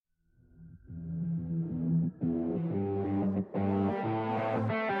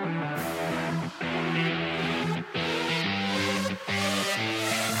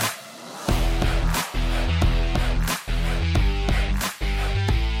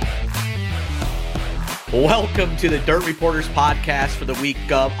Welcome to the Dirt Reporters podcast for the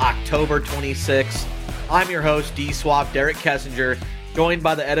week of October 26th. I'm your host, D-Swap, Derek Kessinger, joined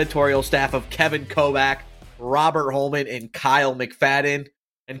by the editorial staff of Kevin Kovac, Robert Holman, and Kyle McFadden.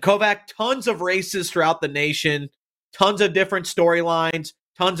 And Kovac, tons of races throughout the nation, tons of different storylines,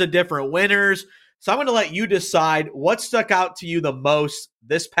 tons of different winners. So I'm going to let you decide what stuck out to you the most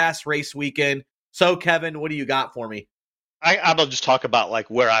this past race weekend. So, Kevin, what do you got for me? I'll just talk about like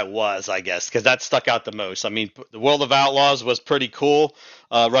where I was, I guess, because that stuck out the most. I mean, the World of Outlaws was pretty cool,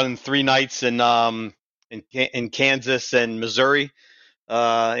 running 3 nights in Kansas and Missouri,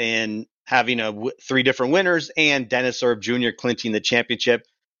 and having 3 different winners, and Dennis Erb Jr. clinching the championship.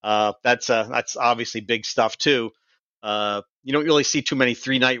 That's obviously big stuff too. You don't really see too many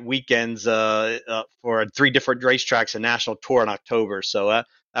 3-night weekends for 3 different racetracks and national tour in October, so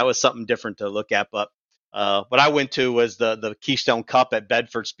that was something different to look at. But what I went to was the Keystone Cup at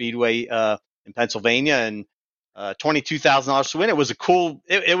Bedford Speedway in Pennsylvania, and $22,000 to win. It was a cool.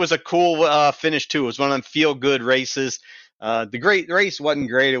 It was a cool finish too. It was one of them feel good races. The race wasn't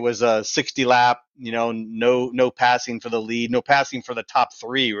great. It was a 60 lap. No passing for the lead, no passing for the top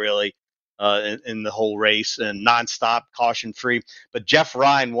 3 really in the whole race, and nonstop, caution free. But Jeff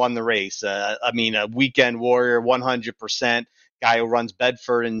Ryan won the race. I mean, a weekend warrior, 100%. Guy who runs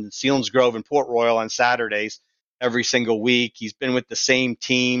Bedford and Selinsgrove and Port Royal on Saturdays every single week. He's been with the same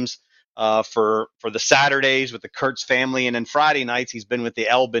teams for the Saturdays with the Kurtz family, and then Friday nights he's been with the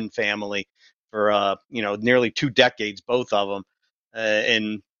Elbin family for nearly 2 decades, both of them.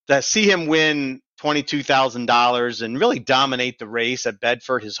 And to see him win $22,000 and really dominate the race at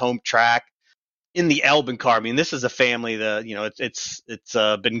Bedford, his home track, in the Elbin car. I mean, this is a family that it's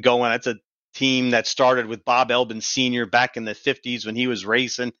been going. It's a team that started with Bob Elbin Sr. back in the 50s when he was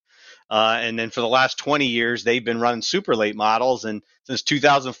racing. And then for the last 20 years, they've been running super late models. And since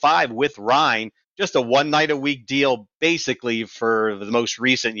 2005 with Ryan, just a 1-night-a-week deal, basically for the most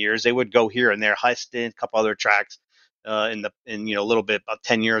recent years. They would go here and there, Huston, a couple other tracks in a little bit about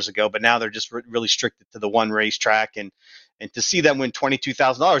 10 years ago. But now they're just really restricted to the one racetrack. And to see them win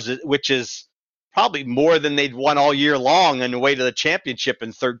 $22,000, which is probably more than they'd won all year long on the way to the championship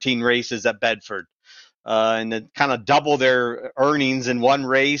in 13 races at Bedford, and then kind of double their earnings in one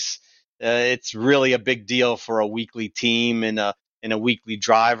race. It's really a big deal for a weekly team and a weekly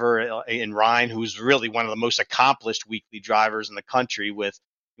driver in Ryan, who's really one of the most accomplished weekly drivers in the country. He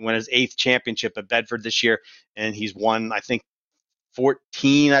won his 8th championship at Bedford this year, and he's won, I think,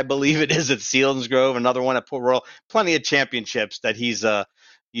 14, I believe it is, at Selinsgrove, another one at Port Royal. Plenty of championships that he's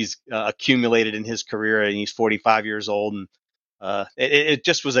accumulated in his career, and he's 45 years old. And it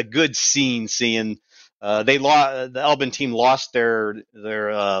just was a good scene seeing the Elbin team lost their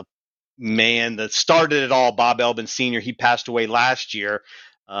man that started it all, Bob Elbin Sr. He passed away last year,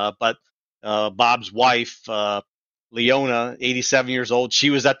 but Bob's wife, Leona, 87 years old,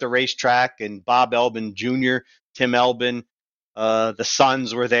 she was at the racetrack, and Bob Elbin Jr., Tim Elbin, the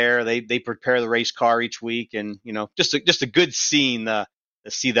sons were there. They prepare the race car each week, and just a good scene to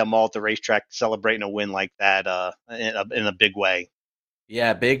see them all at the racetrack celebrating a win like that in a big way.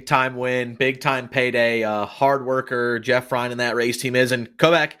 Yeah, big time win, big time payday. Hard worker Jeff Ryan in that race team is. And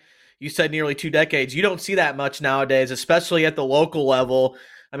Kovac, you said nearly 2 decades. You don't see that much nowadays, especially at the local level.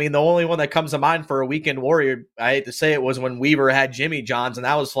 I mean, the only one that comes to mind for a weekend warrior, I hate to say it, was when Weaver had Jimmy Johns, and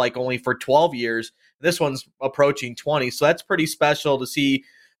that was like only for 12 years. This one's approaching 20, so that's pretty special to see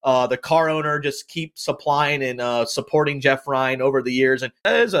the car owner just keep supplying and supporting Jeff Ryan over the years. And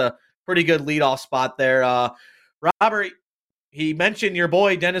that is a pretty good leadoff spot there. Robert, he mentioned your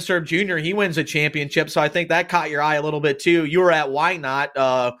boy, Dennis Erb Jr. He wins a championship, so I think that caught your eye a little bit too. You were at Why Not?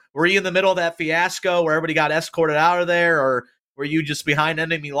 Were you in the middle of that fiasco where everybody got escorted out of there, or were you just behind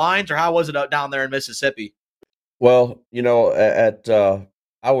enemy lines, or how was it out down there in Mississippi? Well, I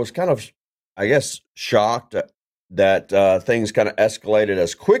was kind of, I guess, shocked that things kind of escalated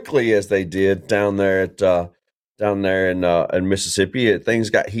as quickly as they did down there in Mississippi. Things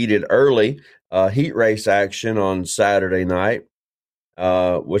got heated early. Heat race action on Saturday night,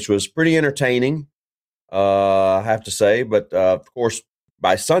 which was pretty entertaining, I have to say. But of course,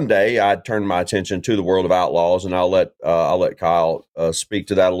 by Sunday, I turned my attention to the World of Outlaws, and I'll let Kyle speak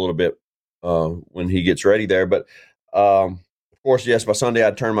to that a little bit when he gets ready there. But of course, yes, by Sunday,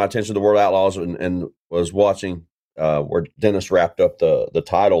 I turned my attention to the World of Outlaws and was watching where Dennis wrapped up the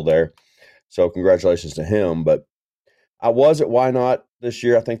title there. So congratulations to him. But I was at Why Not this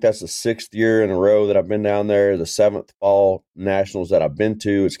year. I think that's the 6th year in a row that I've been down there, the 7th fall nationals that I've been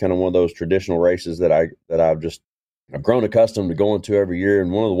to. It's kind of one of those traditional races that I've grown accustomed to going to every year,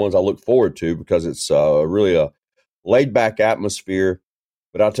 and one of the ones I look forward to because it's really a laid back atmosphere.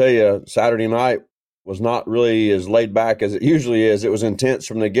 But I'll tell you, Saturday night was not really as laid back as it usually is. It was intense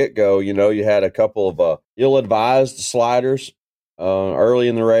from the get-go. You had a couple of ill-advised sliders early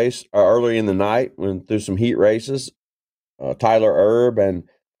in the race, or early in the night, went through some heat races. Tyler Erb and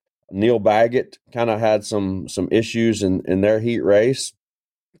Neil Baggett kind of had some issues in their heat race.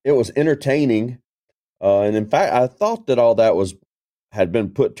 It was entertaining, and in fact, I thought that all that had been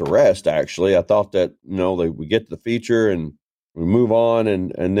put to rest. Actually, I thought that we get to the feature and we move on,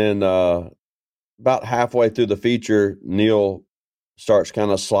 and then about halfway through the feature, Neil starts kind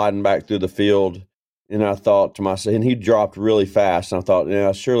of sliding back through the field, and I thought to myself, and he dropped really fast, and I thought,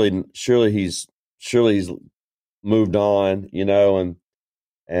 yeah, surely he's moved on,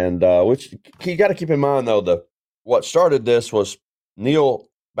 and which you got to keep in mind though, what started this was Neil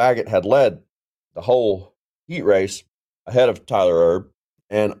Baggett had led the whole heat race ahead of Tyler Erb,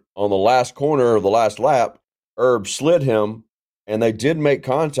 and on the last corner of the last lap, Erb slid him, and they did make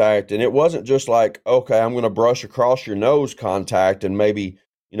contact, and it wasn't just like, okay, I'm going to brush across your nose contact, and maybe,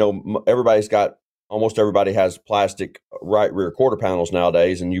 almost everybody has plastic right rear quarter panels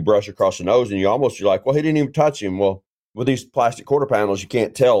nowadays, and you brush across the nose, and you're like, well, he didn't even touch him. Well, with these plastic quarter panels, you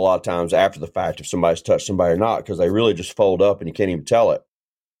can't tell a lot of times after the fact if somebody's touched somebody or not, because they really just fold up and you can't even tell it.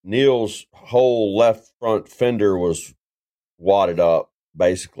 Neil's whole left front fender was wadded up,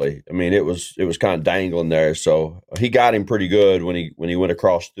 basically. I mean, it was kind of dangling there. So he got him pretty good when he went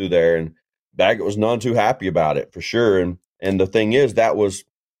across through there, and Baggett was none too happy about it, for sure. And the thing is, that was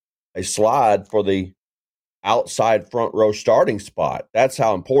a slide for the outside front row starting spot. That's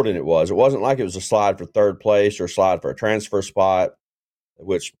how important it was. It wasn't like it was a slide for third place or a slide for a transfer spot,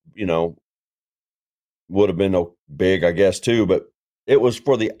 which, would have been big, I guess, too. But it was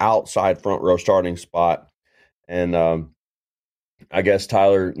for the outside front row starting spot. And I guess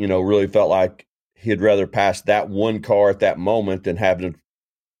Tyler, really felt like he'd rather pass that one car at that moment than having to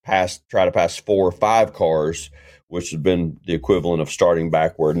try to pass 4 or 5 cars, which had been the equivalent of starting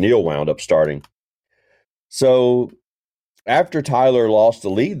back where Neil wound up starting. So after Tyler lost the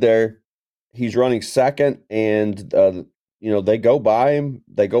lead there, he's running second, and they go by him.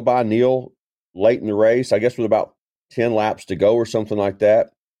 They go by Neil late in the race, I guess with about 10 laps to go or something like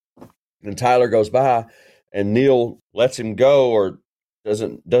that. And Tyler goes by, and Neil lets him go, or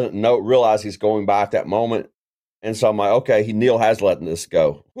doesn't realize he's going by at that moment. And so I'm like, okay, Neil has letting this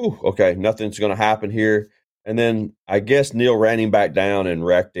go. Whew, okay, nothing's going to happen here. And then I guess Neil ran him back down and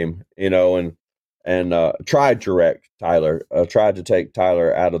wrecked him, and tried to wreck Tyler, tried to take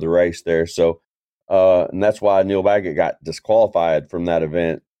Tyler out of the race there. So, and that's why Neil Baggett got disqualified from that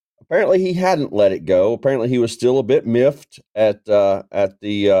event. Apparently he hadn't let it go. Apparently he was still a bit miffed at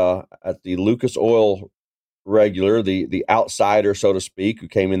the Lucas Oil regular, the outsider, so to speak, who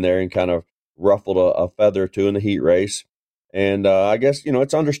came in there and kind of ruffled a feather or two in the heat race. And I guess,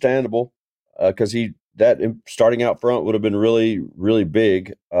 it's understandable, because that starting out front would have been really, really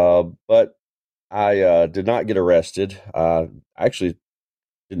big. But I did not get arrested. I actually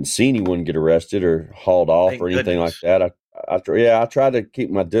didn't see anyone get arrested or hauled off or anything like that. I tried to keep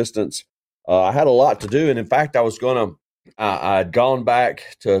my distance. I had a lot to do, and in fact, I'd gone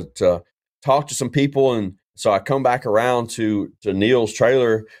back to talk to some people, and so I come back around to Neil's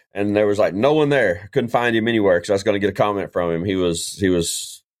trailer, and there was like no one there. I couldn't find him anywhere because I was going to get a comment from him. He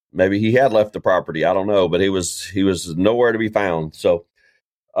was maybe he had left the property. I don't know, but he was nowhere to be found. So,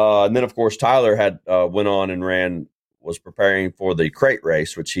 and then of course Tyler had went on and was preparing for the crate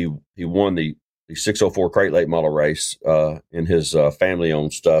race, which he won the 604 crate late model race in his family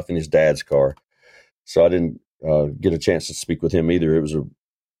owned stuff in his dad's car. So I didn't get a chance to speak with him either. It was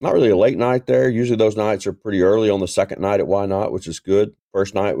not really a late night there. Usually those nights are pretty early on the second night at Why Not, which is good.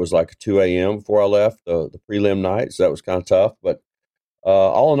 First night was like 2 a.m. before I left, the prelim night, so that was kind of tough. But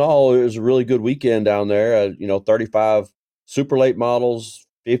all in all, it was a really good weekend down there. 35 super late models,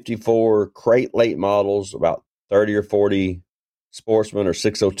 54 crate late models, about 30 or 40 Sportsman or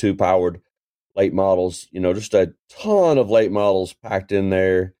 602 powered late models. Just a ton of late models packed in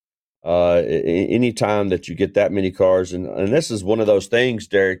there. Anytime that you get that many cars, and this is one of those things,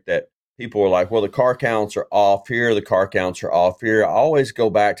 Derek, that people are like, well, the car counts are off here, the car counts are off here. I always go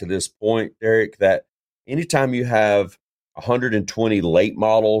back to this point, Derek, that anytime you have 120 late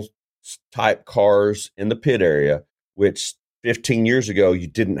model type cars in the pit area, which 15 years ago you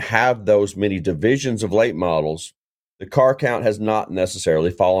didn't have those many divisions of late models, the car count has not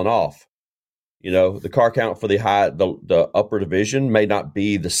necessarily fallen off. The car count for the upper division may not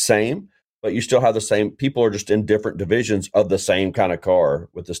be the same, but you still have the same. People are just in different divisions of the same kind of car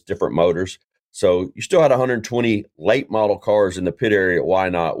with just different motors. So you still had 120 late model cars in the pit area at Why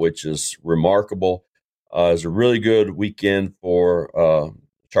Not, which is remarkable. It was a really good weekend for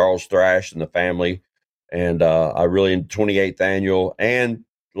Charles Thrash and the family. and I really 28th annual. And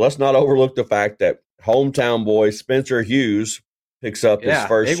let's not overlook the fact that hometown boy Spencer Hughes picks up his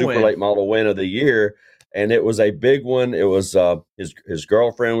first super win. late model win of the year, and it was a big one. It was his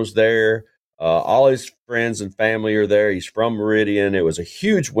girlfriend was there. All his friends and family are there. He's from Meridian. It was a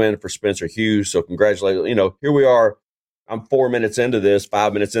huge win for Spencer Hughes. So congratulations. Here we are. I'm 4 minutes into this,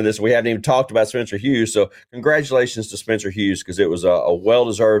 5 minutes into this. We haven't even talked about Spencer Hughes. So congratulations to Spencer Hughes, because it was a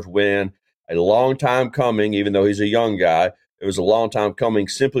well-deserved win, a long time coming, even though he's a young guy. It was a long time coming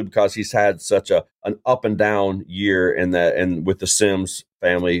simply because he's had such an up and down year and with the Sims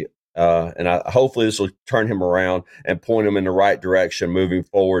family. Hopefully this will turn him around and point him in the right direction moving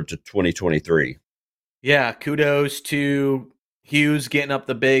forward to 2023. Yeah, kudos to Hughes getting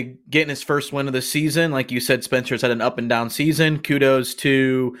his first win of the season. Like you said, Spencer's had an up and down season. Kudos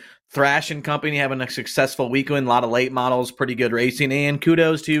to Thrash and Company having a successful weekend, a lot of late models, pretty good racing, and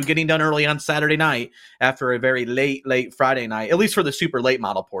kudos to getting done early on Saturday night after a very late Friday night, at least for the super late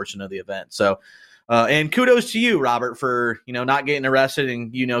model portion of the event. So, and kudos to you, Robert, for not getting arrested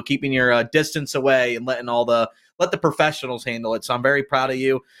and keeping your distance away and let the professionals handle it. So I'm very proud of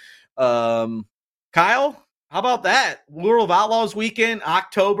you. Kyle, how about that? World of Outlaws weekend,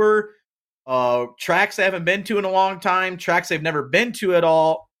 October. Tracks they haven't been to in a long time. Tracks they've never been to at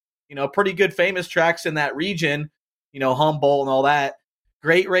all. Pretty good famous tracks in that region. Humboldt and all that.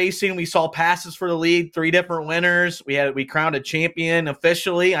 Great racing. We saw passes for the lead, 3 different winners. We crowned a champion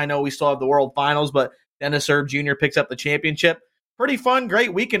officially. I know we still have the World Finals, but Dennis Erb Jr. picks up the championship. Pretty fun,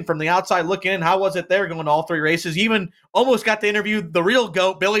 great weekend from the outside looking in. How was it there going to all 3 races? You even almost got to interview the real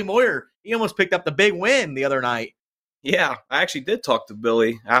GOAT, Billy Moyer. He almost picked up the big win the other night. Yeah, I actually did talk to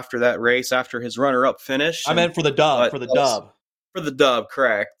Billy after that race, after his runner-up finish. I meant for the dub. For the dub,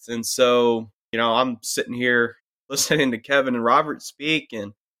 correct. And so, I'm sitting here listening to Kevin and Robert speak,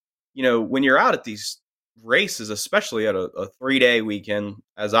 and when you're out at these races, especially at a 3-day weekend,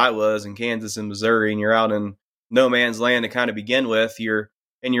 as I was in Kansas and Missouri, and you're out in no man's land to kind of begin with, you're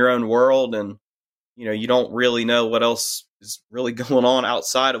in your own world, and you don't really know what else is really going on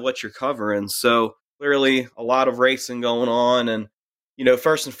outside of what you're covering. So clearly a lot of racing going on, and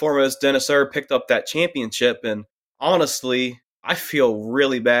first and foremost, Dennis Erb picked up that championship, and honestly, I feel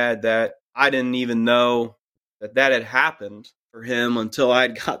really bad that I didn't even know that had happened for him until I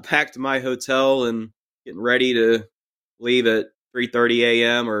got back to my hotel and getting ready to leave at 3:30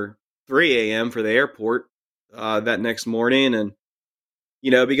 a.m. or 3 a.m. for the airport that next morning. And,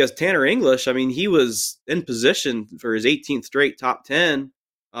 because Tanner English, he was in position for his 18th straight top 10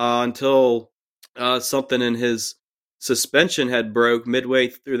 until something in his suspension had broke midway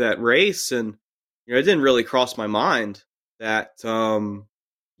through that race. And, it didn't really cross my mind that,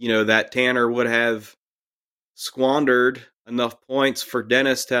 that Tanner would have squandered enough points for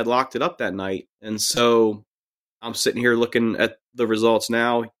Dennis to have locked it up that night. And so I'm sitting here looking at the results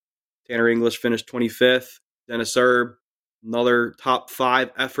now. Tanner English finished 25th. Dennis Erb, another top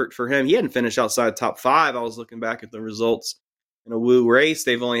 5 effort for him. He hadn't finished outside top 5. I was looking back at the results in a Woo race.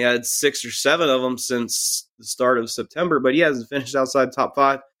 They've only had 6 or 7 of them since the start of September, but he hasn't finished outside top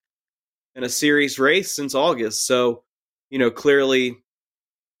 5 in a series race since August. So, clearly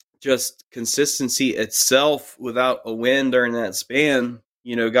just consistency itself without a win during that span,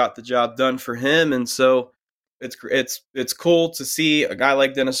 got the job done for him. And so it's cool to see a guy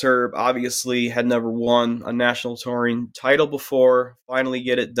like Dennis Erb, obviously had never won a national touring title before, finally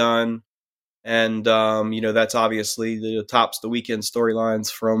get it done. And, that's obviously the tops the weekend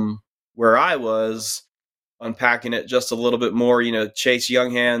storylines from where I was. Unpacking it just a little bit more, Chase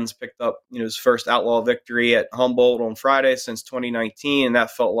Younghands picked up, his first outlaw victory at Humboldt on Friday since 2019. And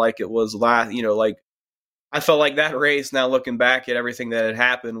that felt like it was I felt like that race, now looking back at everything that had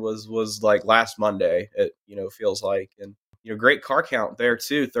happened, was like last Monday, it, feels like. And, great car count there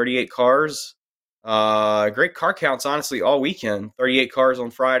too, 38 cars. Great car counts, honestly, all weekend. 38 cars on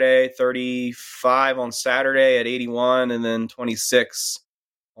Friday, 35 on Saturday at 81, and then 26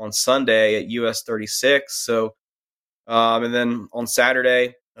 on Sunday at US 36. So, and then on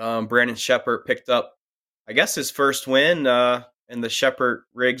Saturday, Brandon Sheppard picked up, I guess, his first win in the Sheppard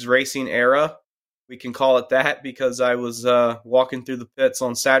Riggs racing era. We can call it that, because I was walking through the pits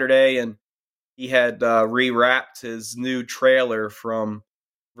on Saturday, and he had rewrapped his new trailer from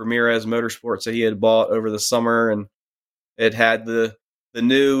Ramirez Motorsports that he had bought over the summer, and it had the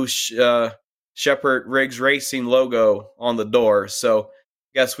new Sheppard Riggs Racing logo on the door. So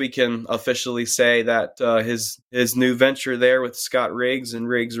I guess we can officially say that his new venture there with Scott Riggs and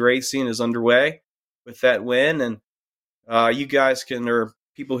Riggs Racing is underway with that win. And you guys can, or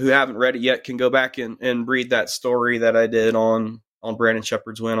people who haven't read it yet, can go back and read that story that I did on Brandon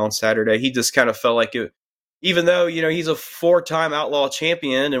Sheppard's win on Saturday. He just kind of felt like even though, he's a 4-time outlaw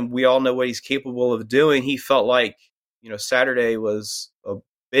champion and we all know what he's capable of doing, he felt like, Saturday was a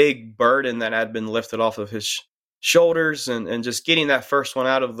big burden that had been lifted off of his shoulders, and just getting that first one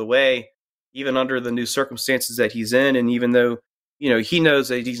out of the way, even under the new circumstances that he's in. And even though, he knows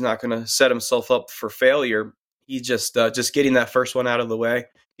that he's not going to set himself up for failure, he just getting that first one out of the way,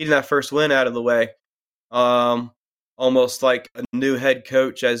 getting that first win out of the way. Almost like a new head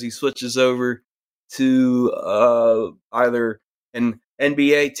coach as he switches over to either an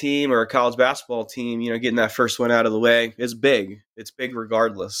NBA team or a college basketball team, getting that first one out of the way is big. It's big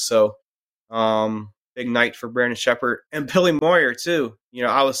regardless. So, big night for Brandon Sheppard and Billy Moyer too.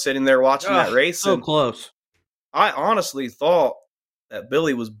 I was sitting there watching that race. So close. I honestly thought that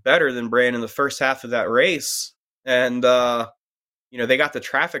Billy was better than Brandon the first half of that race. And, they got the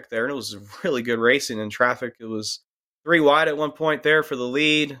traffic there, and it was really good racing in traffic. It was 3 wide at one point there for the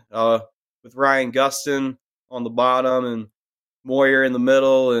lead, with Ryan Gustin on the bottom and Moyer in the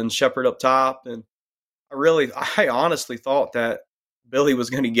middle and Sheppard up top. And I honestly thought that Billy was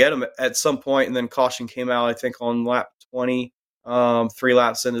going to get him at some point, and then caution came out, I think, on lap 20, 3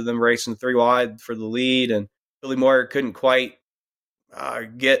 laps into them racing 3 wide for the lead, and Billy Moyer couldn't quite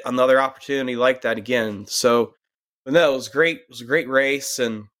get another opportunity like that again. So, but no, it was great. It was a great race,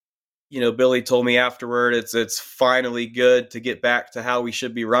 and Billy told me afterward, it's finally good to get back to how we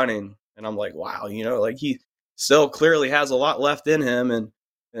should be running. And I'm like, wow, like he still clearly has a lot left in him,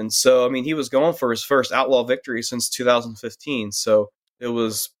 and so, I mean, he was going for his first outlaw victory since 2015. So it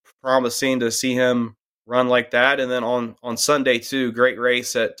was promising to see him run like that. And then on Sunday too, great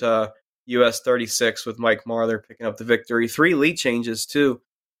race at US 36 with Mike Marlar picking up the victory. 3 lead changes too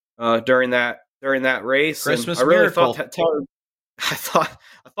during that race. Christmas and I really miracle. I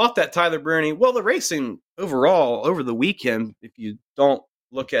thought that Tyler Bruni, well, the racing overall over the weekend, if you don't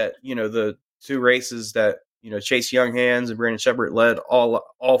look at, the 2 races that, Chase Younghands and Brandon Sheppard led all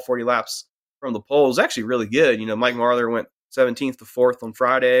 40 laps from the pole, was actually really good. Mike Marlar went 17th to 4th on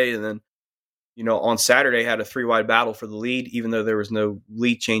Friday, and then, on Saturday had a 3 wide battle for the lead, even though there was no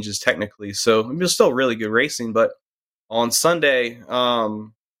lead changes technically. So it was still really good racing. But on Sunday, I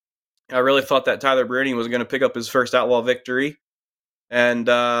really thought that Tyler Bruni was going to pick up his first outlaw victory. And,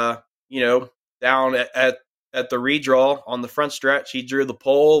 down at the redraw on the front stretch, he drew the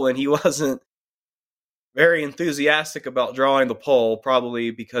pole, and he wasn't very enthusiastic about drawing the pole,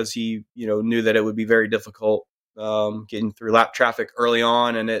 probably because he, knew that it would be very difficult getting through lap traffic early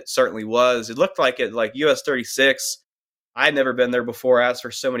on, and it certainly was. It looked like it, like US 36. I had never been there before, as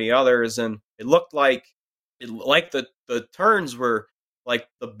for so many others, and it looked like the turns were like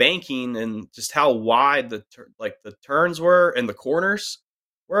the banking and just how wide the turns were and the corners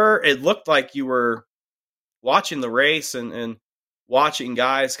were. It looked like you were watching the race and watching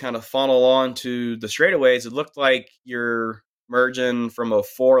guys kind of funnel onto the straightaways. It looked like you're merging from a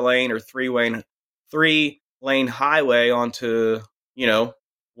 4-lane or 3-lane highway onto,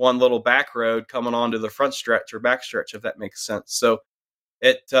 one little back road coming onto the front stretch or back stretch, if that makes sense. So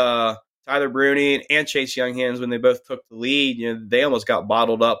Tyler Bruni and Chase Younghands, when they both took the lead, they almost got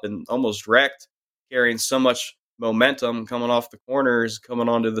bottled up and almost wrecked, carrying so much momentum coming off the corners, coming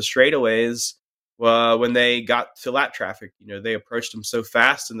onto the straightaways. When they got to lap traffic, they approached them so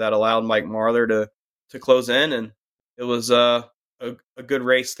fast, and that allowed Mike Marlar to close in, and it was a good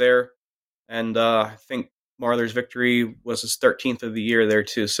race there. And I think Marlar's victory was his 13th of the year there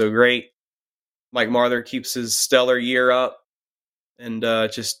too. So great. Mike Marlar keeps his stellar year up, and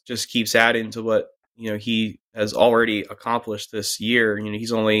just keeps adding to what he has already accomplished this year.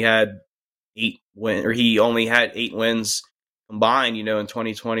 He's only had 8 wins combined, in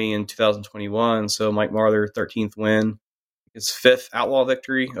 2020 and 2021. So Mike Marlar, 13th win, his 5th outlaw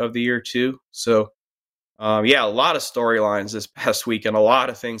victory of the year too. So a lot of storylines this past week and a lot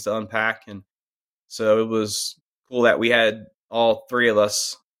of things to unpack. And so it was cool that we had all 3 of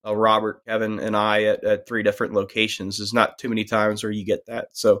us, Robert, Kevin, and I at 3 different locations. There's not too many times where you get that.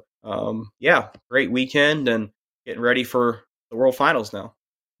 So great weekend and getting ready for the World Finals now.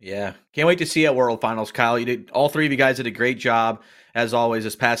 Yeah, can't wait to see at World Finals, Kyle. All 3 of you guys did a great job as always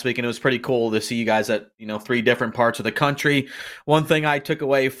this past week, and it was pretty cool to see you guys at 3 different parts of the country. One thing I took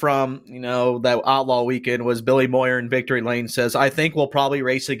away from that Outlaw weekend was Billy Moyer in Victory Lane says, "I think we'll probably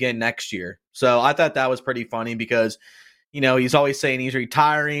race again next year." So I thought that was pretty funny because he's always saying he's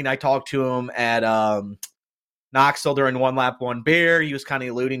retiring. I talked to him at Knoxville during One Lap One Beer. He was kind of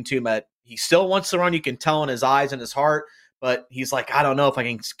alluding to him that he still wants to run. You can tell in his eyes and his heart. But he's like, I don't know if I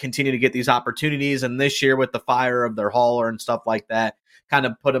can continue to get these opportunities. And this year with the fire of their hauler and stuff like that, kind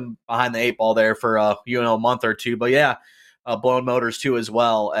of put him behind the 8 ball there for a month or two. But yeah, Blown Motors too as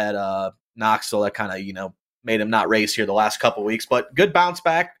well at Knoxville. That kind of made him not race here the last couple weeks. But good bounce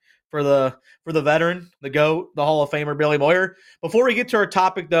back for the veteran, the GOAT, the Hall of Famer Billy Moyer. Before we get to our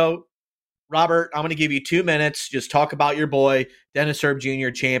topic, though, Robert, I'm going to give you 2 minutes. Just talk about your boy, Dennis Erb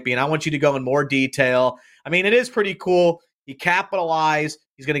Jr., champion. I want you to go in more detail. I mean, it is pretty cool. He capitalized.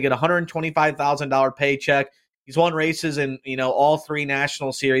 He's going to get a $125,000 paycheck. He's won races in, all 3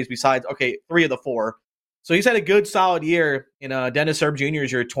 national series besides, 3 of the 4. So he's had a good, solid year. Dennis Erb Jr.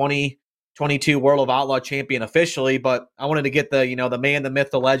 is your 2022 World of Outlaw champion officially, but I wanted to get the man, the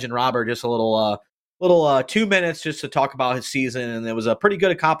myth, the legend, Robert, just a little 2 minutes just to talk about his season, and it was a pretty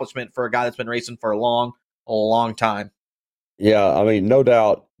good accomplishment for a guy that's been racing for a long time. Yeah, I mean, no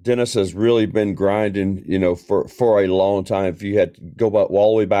doubt, Dennis has really been grinding, for a long time. If you had to go back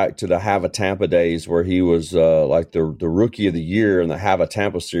all the way back to the Hava Tampa days, where he was like the rookie of the year in the Hava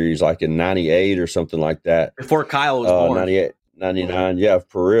Tampa series, like in '98 or something like that. Before Kyle was born, 98, 99, yeah,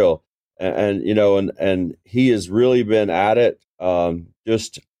 for real. And he has really been at it.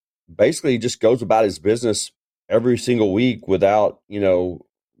 Just basically, just goes about his business every single week without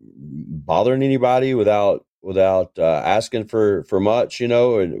bothering anybody, without asking for much,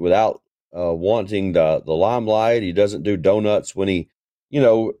 and without wanting the limelight. He doesn't do donuts when he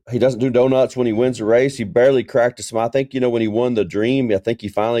doesn't do donuts when he wins a race. He barely cracked a smile. I think, when he won the Dream, I think he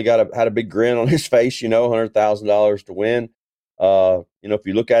finally had a big grin on his face, $100,000 to win. If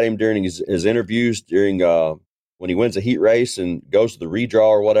you look at him during his interviews during when he wins a heat race and goes to the redraw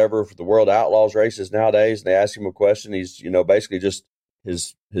or whatever for the World Outlaws races nowadays, and they ask him a question, he's, basically just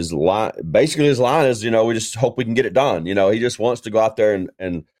his line is, we just hope we can get it done. He just wants to go out there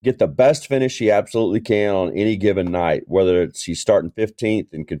and get the best finish he absolutely can on any given night, whether it's he's starting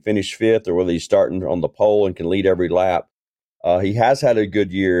 15th and can finish 5th, or whether he's starting on the pole and can lead every lap. He has had a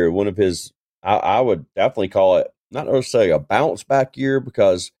good year. One of his, I would definitely call it, not necessarily a bounce back year,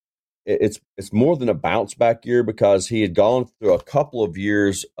 because it's more than a bounce back year, because he had gone through a couple of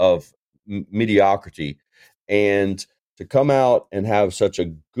years of mediocrity, and to come out and have such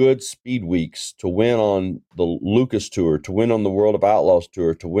a good speed weeks, to win on the Lucas Tour, to win on the World of Outlaws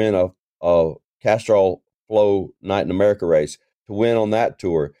Tour, to win a Castrol Flow Night in America race, to win on that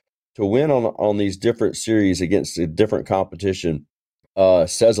tour, to win on these different series against a different competition,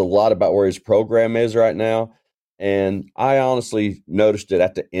 says a lot about where his program is right now. And I honestly noticed it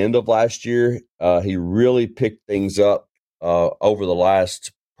at the end of last year. He really picked things up over the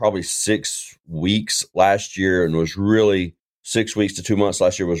last probably 6 weeks last year, and was really 6 weeks to 2 months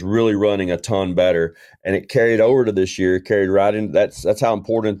last year, was really running a ton better. And it carried over to this year, carried right in. That's how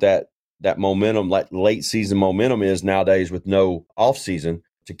important that momentum, like late season momentum, is nowadays with no off season.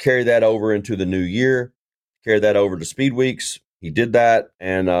 To carry that over into the new year, carry that over to speed weeks. He did that,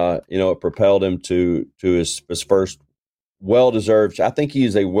 and it propelled him to his first well-deserved. I think he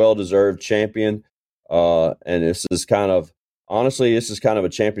is a well-deserved champion, and this is kind of a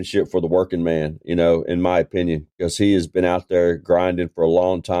championship for the working man, in my opinion, because he has been out there grinding for a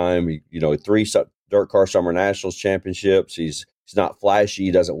long time. 3 Dirt Car Summer Nationals championships. He's not flashy.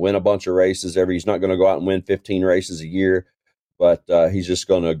 He doesn't win a bunch of races he's not going to go out and win 15 races a year, but he's just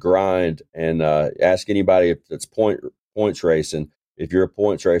going to grind. And ask anybody that's points racing. If you're a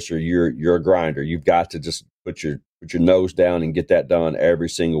points racer, you're a grinder. You've got to just put your nose down and get that done every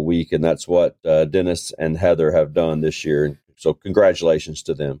single week. And that's what Dennis and Heather have done this year. So congratulations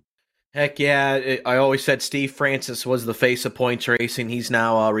to them. Heck yeah. I always said Steve Francis was the face of points racing. He's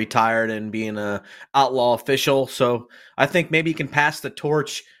now retired and being an outlaw official. So I think maybe he can pass the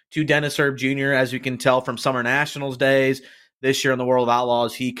torch to Dennis Erb Jr. As you can tell from Summer Nationals days. This year in the World of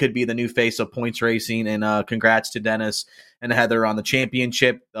Outlaws, he could be the new face of points racing. And congrats to Dennis and Heather on the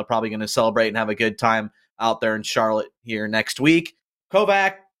championship. They're probably going to celebrate and have a good time out there in Charlotte here next week.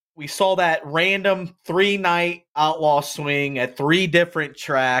 Kovac, we saw that random 3-night outlaw swing at 3 different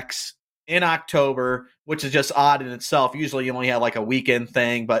tracks in October, which is just odd in itself. Usually you only have like a weekend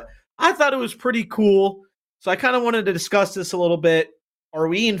thing, but I thought it was pretty cool. So I kind of wanted to discuss this a little bit. Are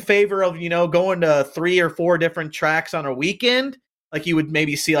we in favor of, going to 3 or 4 different tracks on a weekend? Like you would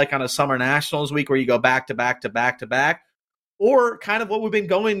maybe see like on a Summer Nationals week where you go back to back to back to back, or kind of what we've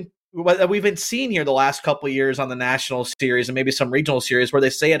been seeing here the last couple of years on the national series and maybe some regional series where they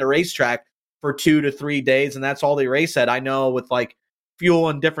stay at a racetrack for 2 to 3 days and that's all they race at. I know with like fuel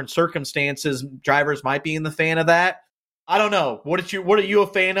and different circumstances, drivers might be in the fan of that. I don't know. What are you a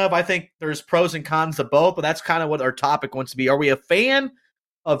fan of? I think there's pros and cons to both, but that's kind of what our topic wants to be. Are we a fan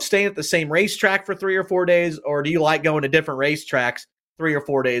of staying at the same racetrack for 3 or 4 days, or do you like going to different racetracks 3 or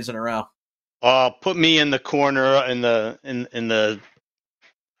 4 days in a row? Put me in the corner in the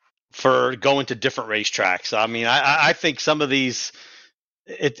for going to different racetracks. I mean, I think some of these,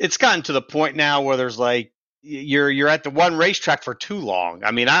 it's gotten to the point now where there's like you're at the one racetrack for too long.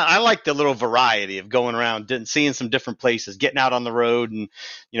 I mean, I like the little variety of going around and seeing some different places, getting out on the road, and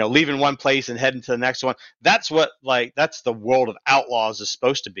leaving one place and heading to the next one. That's that's the World of Outlaws is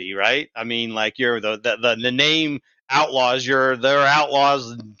supposed to be, right? I mean, like you're the name Outlaws. They're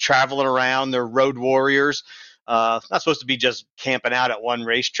outlaws traveling around. They're road warriors. Not supposed to be just camping out at one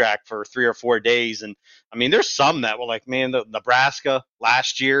racetrack for 3 or 4 days. And I mean, there's some that were like, man, the Nebraska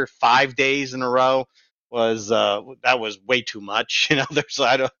last year, 5 days in a row was that was way too much.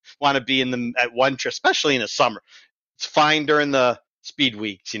 I don't want to be at one trip, especially in the summer. It's fine during the speed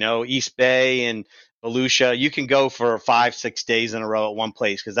weeks, East Bay and Volusia. You can go for 5, 6 days in a row at one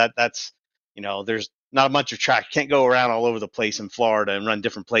place because that's there's not a bunch of track. You can't go around all over the place in Florida and run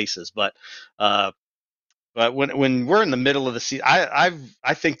different places, but when we're in the middle of the season,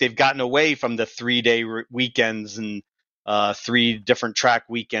 I think they've gotten away from the 3-day weekends and 3 different track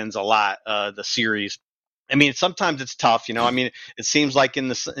weekends a lot. The series. I mean, sometimes it's tough. I mean, it seems like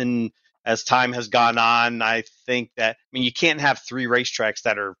as time has gone on, I think that you can't have 3 racetracks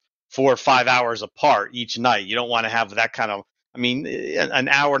that are 4 or 5 hours apart each night. You don't want to have that kind of. I mean, an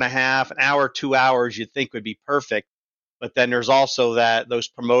hour and a half, an hour, 2 hours, you'd think would be perfect. But then there's also those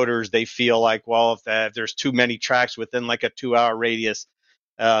promoters, they feel like, well, if there's too many tracks within like a 2-hour radius,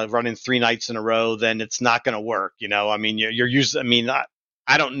 running 3 nights in a row, then it's not going to work. I mean, you're using. I mean,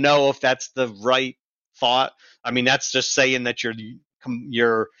 I don't know if that's the right thought. I mean, that's just saying that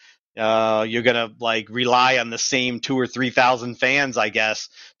you're gonna like rely on the same 2,000 or 3,000 fans, I guess,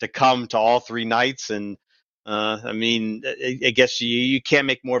 to come to all 3 nights. And I mean, I guess you can't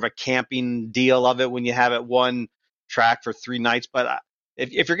make more of a camping deal of it when you have it one track for 3 nights. But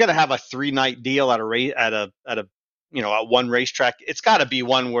if you're going to have a 3-night deal at one racetrack, it's got to be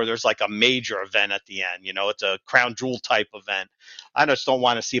one where there's like a major event at the end. It's a crown jewel type event. I just don't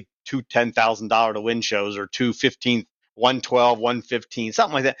want to see 2 $10,000 to win shows or 2 15, 112, 115,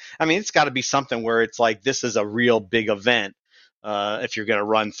 something like that. I mean, it's got to be something where it's like this is a real big event. If you're going to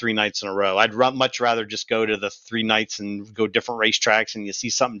run 3 nights in a row, I'd much rather just go to the 3 nights and go different racetracks and you see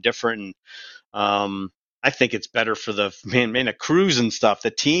something different. And I think it's better for the crews and stuff.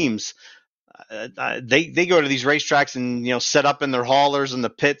 The teams, they go to these racetracks and set up in their haulers in the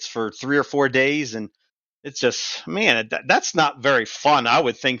pits for 3 or 4 days, and it's just that's not very fun. I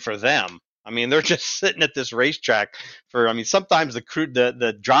would think for them. I mean, they're just sitting at this racetrack for. I mean, sometimes the crew,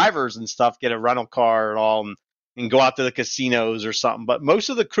 the drivers and stuff get a rental car and all, and go out to the casinos or something. But most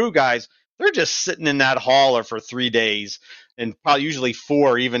of the crew guys, they're just sitting in that hauler for 3 days. And probably usually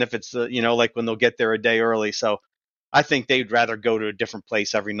 4, even if it's like when they'll get there a day early. So I think they'd rather go to a different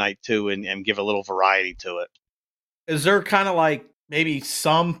place every night too, and give a little variety to it. Is there kind of like maybe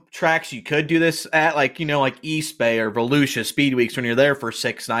some tracks you could do this at, like like East Bay or Volusia Speed Weeks when you're there for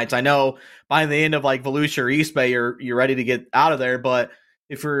 6 nights? I know by the end of like Volusia or East Bay, you're ready to get out of there. But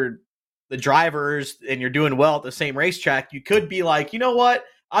if you're the drivers and you're doing well at the same racetrack, you could be like, you know what?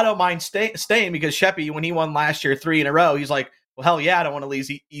 I don't mind staying because Sheppy, when he won last year 3 in a row, he's like, well, hell yeah, I don't want to leave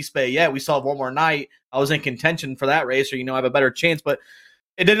East Bay yet. We still have one more night. I was in contention for that race, or I have a better chance. But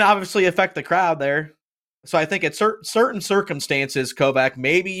it didn't obviously affect the crowd there. So I think at certain circumstances, Kovac,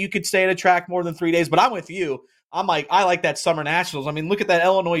 maybe you could stay at a track more than 3 days. But I'm with you. I like that Summer Nationals. I mean, look at that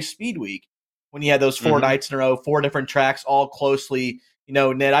Illinois Speed Week when you had those 4 nights in a row, 4 different tracks, all closely,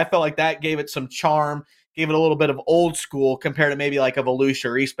 knit. I felt like that gave it some charm. Gave it a little bit of old school compared to maybe like a Volusia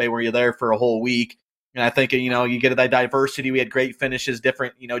or East Bay where you're there for a whole week. And I think, you get that diversity. We had great finishes,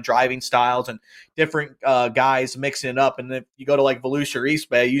 different, driving styles and different guys mixing it up. And if you go to like Volusia or East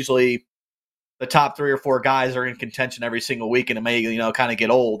Bay, usually the top 3 or 4 guys are in contention every single week. And it may, kind of get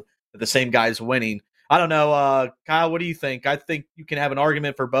old that the same guy's winning. I don't know. Kyle, what do you think? I think you can have an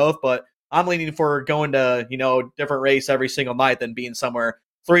argument for both, but I'm leaning for going to, different race every single night than being somewhere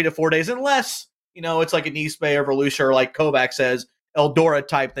 3 to 4 days, unless it's like an East Bay or Volusia, or like Kovac says, Eldora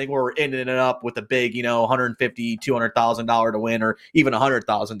type thing where we're ending it up with a big, $150,000, $200,000 to win, or even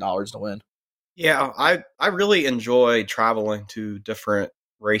 $100,000 to win. Yeah, I really enjoy traveling to different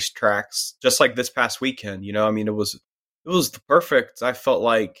racetracks, just like this past weekend. I mean, it was the perfect. I felt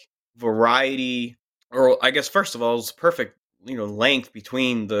like variety, or I guess first of all, it was perfect. Length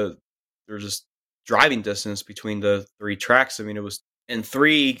between there's just driving distance between the 3 tracks. I mean, it was in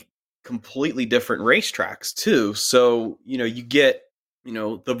 3 completely different racetracks too. So, you get,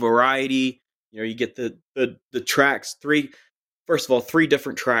 the variety, you get the tracks, 3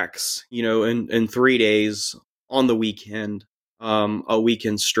 different tracks, in 3 days on the weekend, a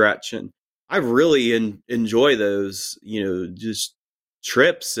weekend stretch. And I really enjoy those, just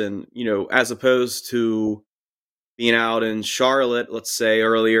trips. And, as opposed to being out in Charlotte, let's say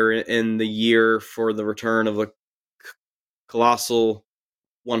earlier in the year for the return of the Colossal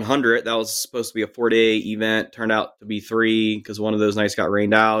 100. That was supposed to be a 4-day event, turned out to be 3 because one of those nights got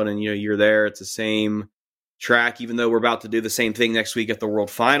rained out. And you're there, it's the same track, even though we're about to do the same thing next week at the World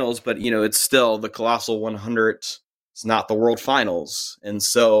Finals. But it's still the Colossal 100. It's not the World Finals, and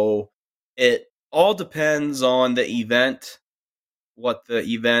so it all depends on the event, what the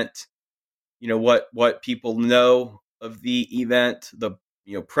event, what people know of the event, the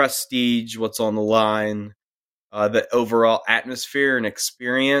prestige, what's on the line. The overall atmosphere and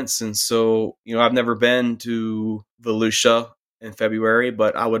experience. And so, I've never been to Volusia in February,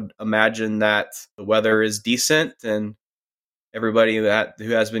 but I would imagine that the weather is decent and everybody who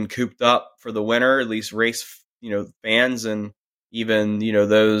has been cooped up for the winter, at least race, fans and even,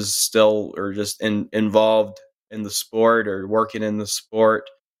 those still are just involved in the sport or working in the sport,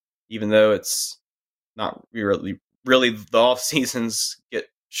 even though it's not really the off seasons get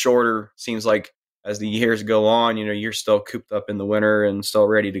shorter, seems like, as the years go on, you're still cooped up in the winter and still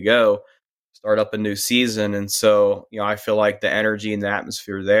ready to go, start up a new season. And so, I feel like the energy and the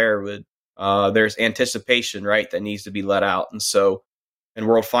atmosphere there there's anticipation, right, that needs to be let out. And so in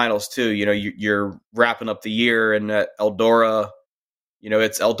World Finals too, you're wrapping up the year and at Eldora,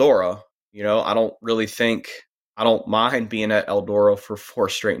 it's Eldora. I don't mind being at Eldora for 4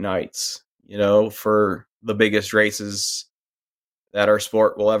 straight nights, for the biggest races that our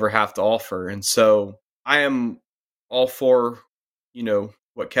sport will ever have to offer. And so I am all for,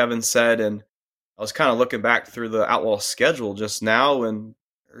 what Kevin said. And I was kind of looking back through the Outlaw schedule just now, and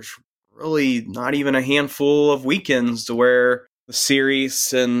there's really not even a handful of weekends to where the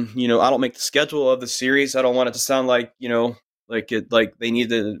series, and, I don't make the schedule of the series. I don't want it to sound like, like they need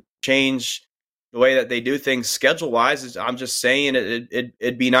to change the way that they do things schedule wise. I'm just saying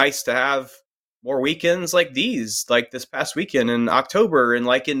it'd be nice to have more weekends like these, like this past weekend in October, and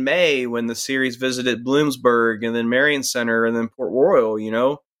like in May when the series visited Bloomsburg and then Marion Center and then Port Royal,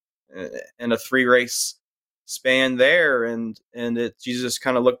 and a 3 race span there. And you just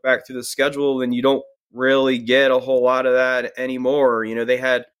kind of look back through the schedule and you don't really get a whole lot of that anymore. They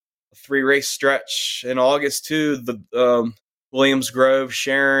had a 3 race stretch in August too, the Williams Grove,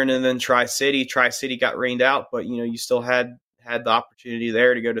 Sharon, and then Tri-City. Tri-City got rained out, but you still had the opportunity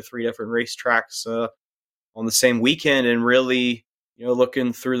there to go to 3 different racetracks on the same weekend. And really,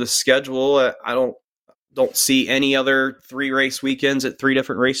 looking through the schedule, I don't see any other 3 race weekends at 3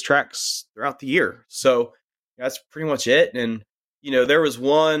 different racetracks throughout the year. So that's pretty much it. And, there was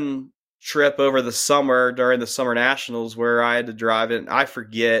one trip over the summer during the Summer Nationals where I had to drive it. I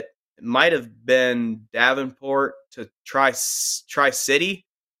forget, it might have been Davenport to Tri-City.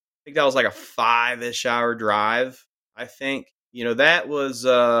 I think that was like a 5-ish hour drive. I think, that was,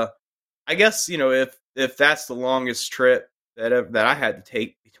 I guess, if that's the longest trip that I had to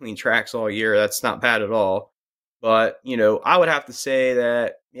take between tracks all year, that's not bad at all. But, I would have to say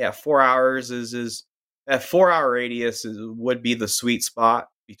that, 4 hours is that 4-hour radius would be the sweet spot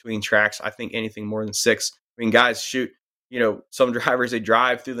between tracks. I think anything more than 6. I mean, guys shoot, some drivers, they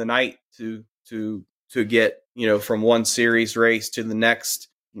drive through the night to get, from one series race to the next,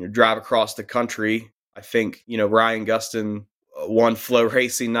 drive across the country. I think, Ryan Gustin won Flow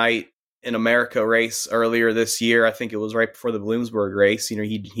Racing Night in America race earlier this year. I think it was right before the Bloomsburg race.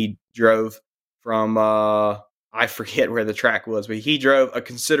 He drove from, I forget where the track was, but he drove a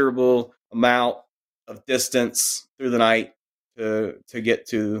considerable amount of distance through the night to get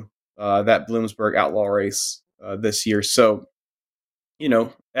to that Bloomsburg Outlaw race this year. So,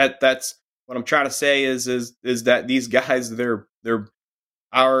 that's what I'm trying to say is that these guys, they're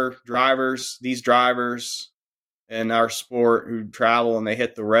our drivers, these drivers in our sport who travel and they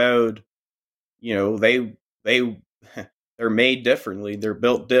hit the road, they're made differently. They're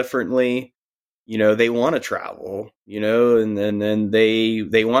built differently. They want to travel, and then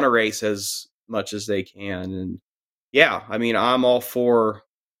they want to race as much as they can. And I'm all for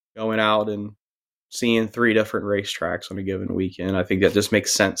going out and seeing 3 different racetracks on a given weekend. I think that just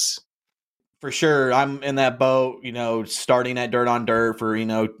makes sense. For sure. I'm in that boat, starting at Dirt on Dirt for,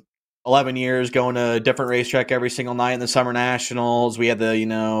 11 years, going to a different racetrack every single night in the Summer Nationals. We had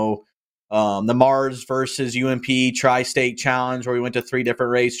the Mars versus UMP Tri-State Challenge where we went to 3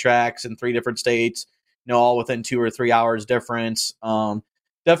 different racetracks in 3 different states, all within 2 or 3 hours difference.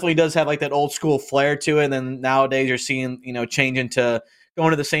 Definitely does have like that old school flair to it. And then nowadays you're seeing, changing to going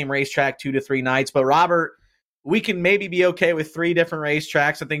to the same racetrack 2 to 3 nights. But Robert, we can maybe be okay with 3 different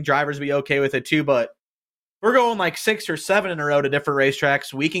racetracks. I think drivers be okay with it too, but we're going like 6 or 7 in a row to different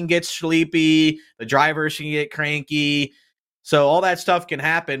racetracks. We can get sleepy. The drivers can get cranky. So all that stuff can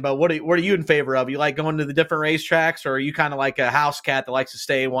happen, but what are you in favor of? You like going to the different racetracks, or are you kind of like a house cat that likes to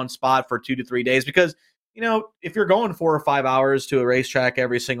stay in one spot for 2 to 3 days? Because, if you're going 4 or 5 hours to a racetrack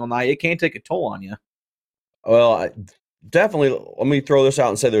every single night, it can take a toll on you. Well, definitely, let me throw this out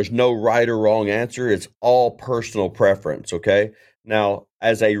and say there's no right or wrong answer. It's all personal preference, okay? Now,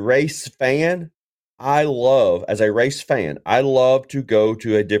 as a race fan, I love to go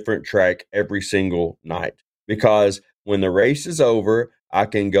to a different track every single night, because when the race is over, I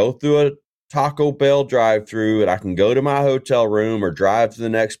can go through a Taco Bell drive-through and I can go to my hotel room or drive to the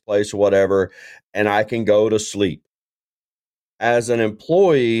next place or whatever, and I can go to sleep. As an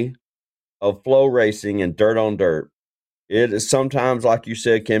employee of Flow Racing and Dirt on Dirt, it is sometimes, like you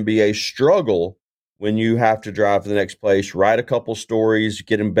said, can be a struggle when you have to drive to the next place, write a couple stories,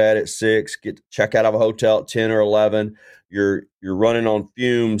 get in bed at 6, check out of a hotel at 10 or 11. You're running on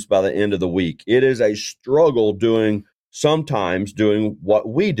fumes by the end of the week. It is a struggle sometimes doing what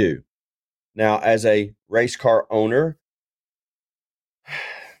we do. Now, as a race car owner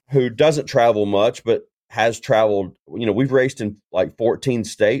who doesn't travel much, but has traveled, we've raced in like 14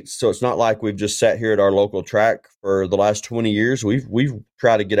 states. So it's not like we've just sat here at our local track for the last 20 years. We've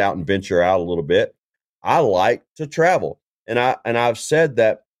tried to get out and venture out a little bit. I like to travel. And I've said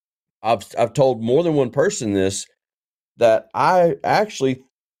that I've told more than one person this, that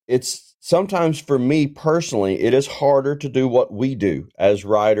it's sometimes for me personally, it is harder to do what we do as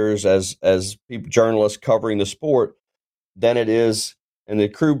writers, as people, journalists covering the sport, than it is. And the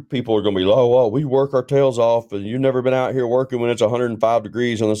crew people are going to be, oh, well, we work our tails off, and you've never been out here working when it's 105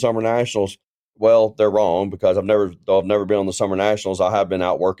 degrees on the Summer Nationals. Well, they're wrong, because I've never been on the Summer Nationals. I have been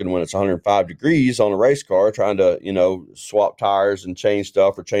out working when it's 105 degrees on a race car, trying to, swap tires and change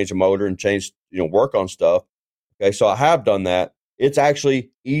stuff, or change a motor and change, work on stuff. Okay, so I have done that. It's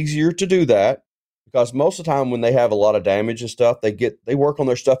actually easier to do that, because most of the time when they have a lot of damage and stuff, they work on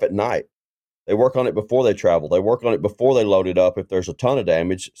their stuff at night. They work on it before they travel. They work on it before they load it up if there's a ton of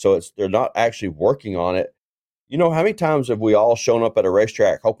damage. So they're not actually working on it. How many times have we all shown up at a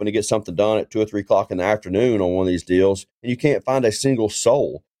racetrack hoping to get something done at 2 or 3 o'clock in the afternoon on one of these deals, and you can't find a single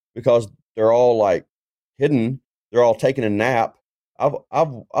soul because they're all like hidden. They're all taking a nap.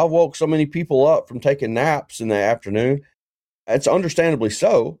 I've woke so many people up from taking naps in the afternoon. It's understandably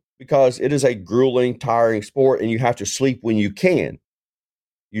so, because it is a grueling, tiring sport, and you have to sleep when you can.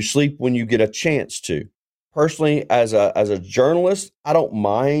 You sleep when you get a chance to. Personally, as a journalist, I don't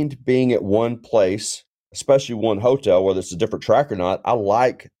mind being at one place, especially one hotel, whether it's a different track or not. I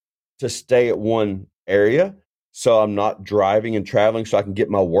like to stay at one area, so I'm not driving and traveling, so I can get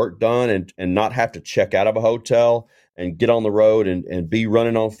my work done and not have to check out of a hotel and get on the road and be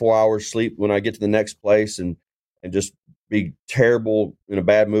running on 4 hours sleep when I get to the next place, and just be terrible in a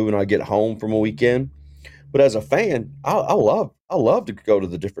bad mood when I get home from a weekend. But as a fan, I love to go to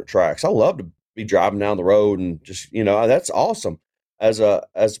the different tracks. I love to be driving down the road and just, that's awesome. As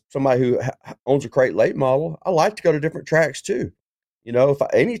somebody who owns a crate late model, I like to go to different tracks too.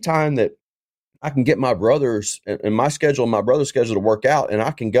 Any time that I can get my brothers and my schedule and my brother's schedule to work out, and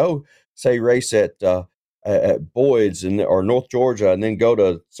I can go, say, race at Boyd's or North Georgia, and then go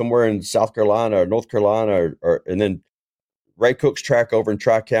to somewhere in South Carolina or North Carolina, or and then Ray Cook's track over in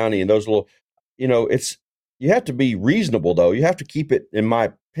Tri-County, and those little, you have to be reasonable, though. You have to keep it, in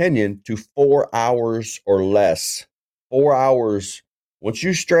my opinion, to 4 hours or less. 4 hours. Once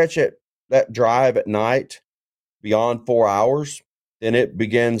you stretch that drive at night beyond 4 hours, then it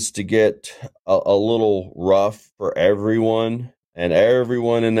begins to get a little rough for everyone. And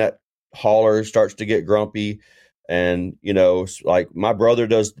everyone in that hauler starts to get grumpy. And, like my brother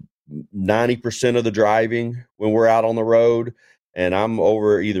does 90% of the driving when we're out on the road, and I'm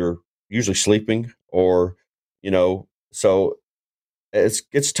over either usually sleeping or, so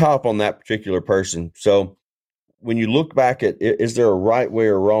it's tough on that particular person. So when you look back at, is there a right way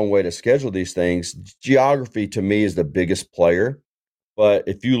or wrong way to schedule these things? Geography to me is the biggest player. But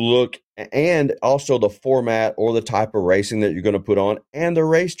if you look, and also the format or the type of racing that you're going to put on and the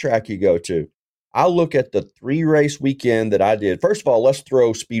racetrack you go to. I look at the 3 race weekend that I did. First of all, let's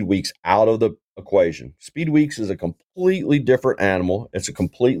throw Speed Weeks out of the equation. Speed Weeks is a completely different animal. It's a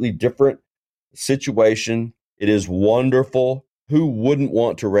completely different situation. It is wonderful. Who wouldn't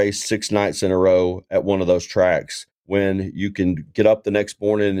want to race 6 nights in a row at one of those tracks when you can get up the next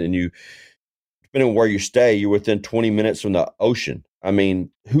morning and depending on where you stay, you're within 20 minutes from the ocean. I mean,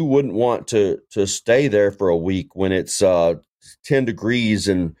 who wouldn't want to stay there for a week when it's 10 degrees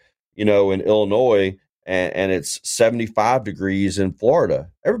in Illinois and it's 75 degrees in Florida?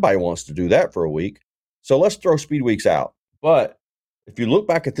 Everybody wants to do that for a week. So let's throw Speed Weeks out. But if you look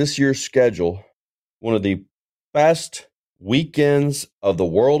back at this year's schedule, one of the best weekends of the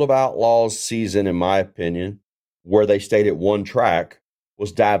World of Outlaws season, in my opinion, where they stayed at one track,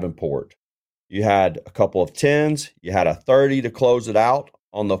 was Davenport. You had a couple of 10s, you had a 30 to close it out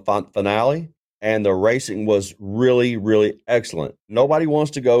on the finale, and the racing was really, really excellent. Nobody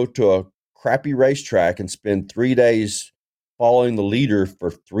wants to go to a crappy racetrack and spend 3 days following the leader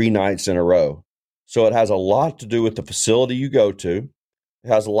for 3 nights in a row. So it has a lot to do with the facility you go to. It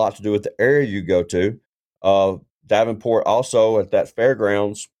has a lot to do with the area you go to. Davenport also at that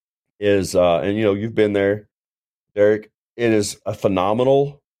fairgrounds is, and you've been there, Derek. It is a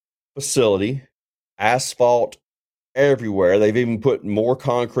phenomenal facility, asphalt everywhere. They've even put more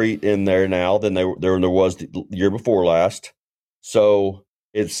concrete in there now than there was the year before last. So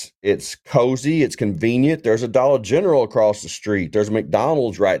it's cozy, it's convenient. There's a Dollar General across the street. There's a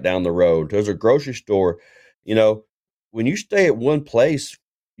McDonald's right down the road. There's a grocery store. When you stay at one place,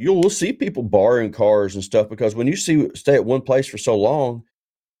 you'll see people borrowing cars and stuff, because when you stay at one place for so long,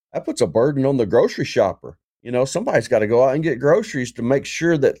 that puts a burden on the grocery shopper. Somebody's got to go out and get groceries to make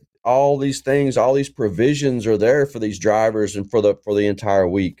sure that all these things, all these provisions are there for these drivers and for the entire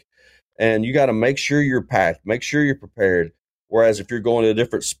week. And you got to make sure you're packed, make sure you're prepared. Whereas if you're going to a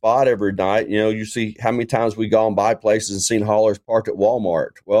different spot every night, you see how many times we've gone by places and seen haulers parked at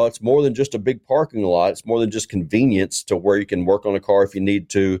Walmart. Well, it's more than just a big parking lot. It's more than just convenience to where you can work on a car if you need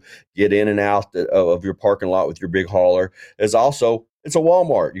to get in and out of your parking lot with your big hauler. It's a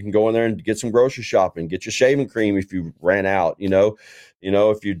Walmart. You can go in there and get some grocery shopping, get your shaving cream if you ran out.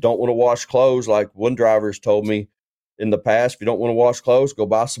 If you don't want to wash clothes, like one driver's told me in the past, if you don't want to wash clothes, go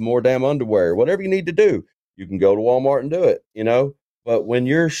buy some more damn underwear. Whatever you need to do, you can go to Walmart and do it, But when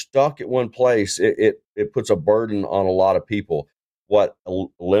you're stuck at one place, it puts a burden on a lot of people. What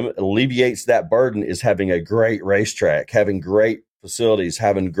alleviates that burden is having a great racetrack, having great facilities,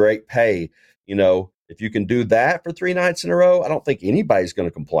 having great pay. If you can do that for 3 nights in a row, I don't think anybody's going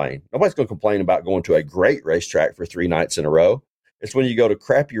to complain. Nobody's going to complain about going to a great racetrack for 3 nights in a row. It's when you go to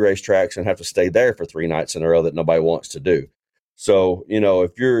crappy racetracks and have to stay there for 3 nights in a row that nobody wants to do. So,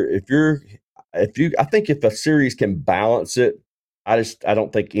 I think if a series can balance it, I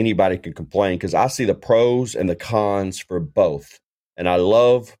don't think anybody can complain, because I see the pros and the cons for both. And I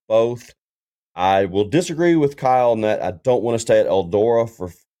love both. I will disagree with Kyle in that I don't want to stay at Eldora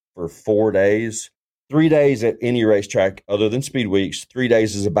for 4 days. 3 days at any racetrack other than Speed Weeks, 3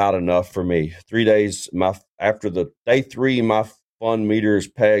 days is about enough for me. 3 days, after the day 3, my fun meter is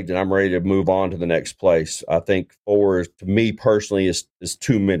pegged and I'm ready to move on to the next place. I think 4 to me personally is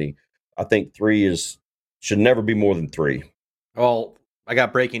too many. I think 3 should never be more than 3. Well, I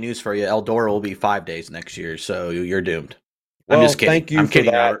got breaking news for you. Eldora will be 5 days next year, so you're doomed. Well, I'm just kidding. Thank you I'm for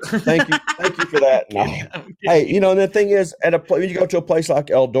kidding, that. Robert. Thank you for that. No. Hey, and the thing is, when you go to a place like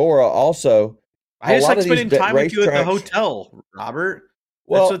Eldora, also, I just like spending time with you at the hotel, Robert.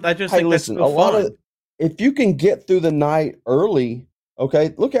 Well, listen, a lot of, if you can get through the night early,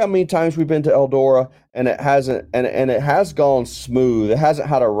 okay, look how many times we've been to Eldora and it hasn't, and it has gone smooth. It hasn't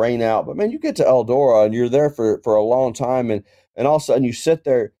had a rain out, but man, you get to Eldora and you're there for a long time, and all of a sudden you sit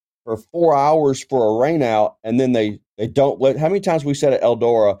there for 4 hours for a rain out, and then they don't let. How many times we sat at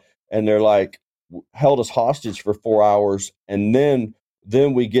Eldora and they're like held us hostage for 4 hours, and then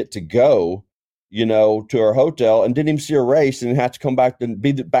we get to go, to our hotel and didn't even see a race and have to come back and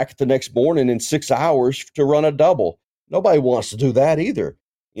be back the next morning in 6 hours to run a double. Nobody wants to do that either.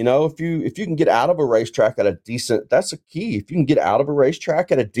 If you can get out of a racetrack at a decent, that's a key. If you can get out of a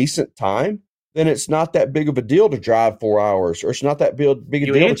racetrack at a decent time, then it's not that big of a deal to drive 4 hours, or it's not that big a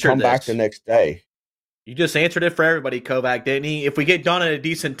deal to come back the next day. You just answered it for everybody, Kovac, didn't he? If we get done at a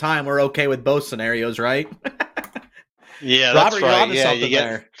decent time, we're okay with both scenarios, right? Yeah, Robert, that's right.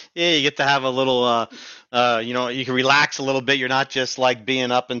 You get to have a little, you can relax a little bit. You're not just like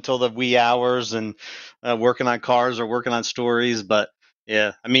being up until the wee hours and working on cars or working on stories. But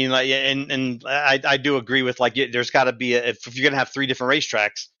yeah, I mean, and I do agree with there's got to be if you're gonna have 3 different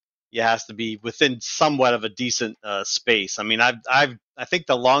racetracks, it has to be within somewhat of a decent space. I mean, I think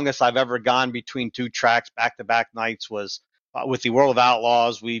the longest I've ever gone between 2 tracks back-to-back nights was with the World of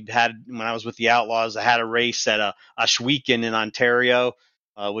Outlaws. When I was with the Outlaws, I had a race at Ashwegan in Ontario,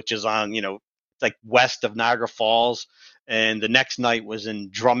 which is on, it's like west of Niagara Falls. And the next night was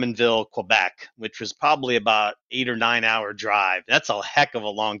in Drummondville, Quebec, which was probably about 8 or 9 hour drive. That's a heck of a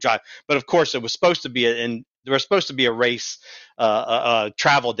long drive. But of course, it was supposed to be there was supposed to be a race, a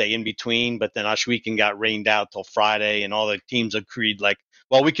travel day in between. But then Ashwegan got rained out till Friday, and all the teams agreed,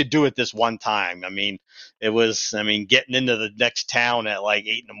 well, we could do it this one time. I mean, getting into the next town at like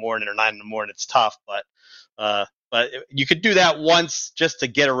 8 in the morning or 9 in the morning, it's tough. But you could do that once just to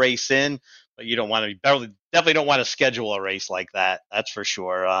get a race in. but you don't want to definitely don't want to schedule a race like that. That's for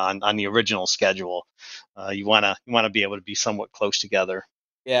sure. On the original schedule, you want to be able to be somewhat close together.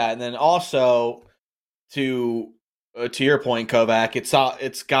 Yeah, and then also to your point, Kovac,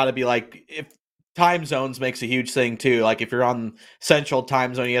 it's got to be like if time zones makes a huge thing too. Like if you're on Central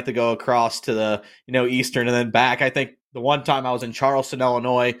Time Zone, you have to go across to the Eastern and then back. I think the one time I was in Charleston,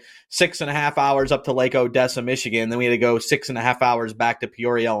 Illinois, 6.5 hours up to Lake Odessa, Michigan. Then we had to go 6.5 hours back to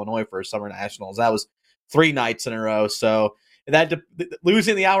Peoria, Illinois for Summer Nationals. That was 3 nights in a row. So that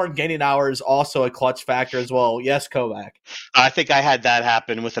losing the hour and gaining hours is also a clutch factor as well. Yes, Kovac. I think I had that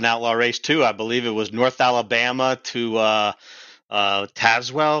happen with an outlaw race too. I believe it was North Alabama to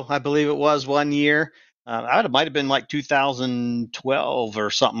Tazewell, I believe it was one year. It might have been like 2012 or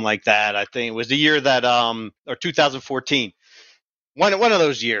something like that. I think it was the year that or 2014. One of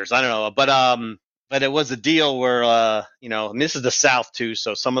those years. I don't know, but it was a deal where and this is the South too,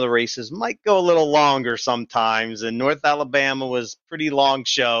 so some of the races might go a little longer sometimes. And North Alabama was pretty long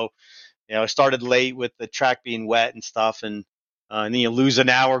show. It started late with the track being wet and stuff, and then you lose an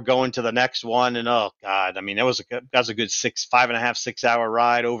hour going to the next one. And oh god, I mean, that was a good 5.5, 6 hour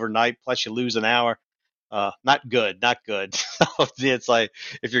ride overnight. Plus you lose an hour. Not good. It's like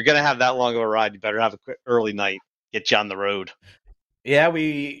if you're gonna have that long of a ride, you better have a quick early night, get you on the road. Yeah,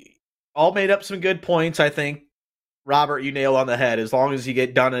 we all made up some good points. I think, Robert, you nailed on the head. As long as you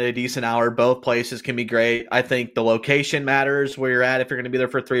get done at a decent hour, both places can be great. I think the location matters where you're at if you're going to be there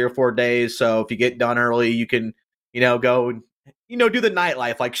for 3 or 4 days. So if you get done early, you can, go and, do the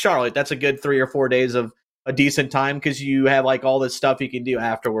nightlife. Like Charlotte, that's a good 3 or 4 days of a decent time because you have like all this stuff you can do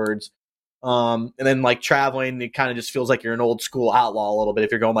afterwards. And then like traveling, it kind of just feels like you're an old school outlaw a little bit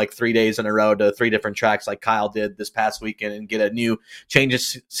if you're going like 3 days in a row to 3 different tracks like Kyle did this past weekend and get a new change of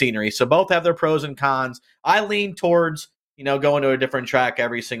scenery. So both have their pros and cons. I lean towards, going to a different track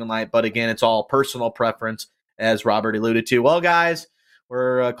every single night. But again, it's all personal preference, as Robert alluded to. Well, guys,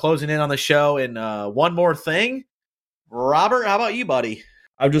 we're closing in on the show. And one more thing. Robert, how about you, buddy?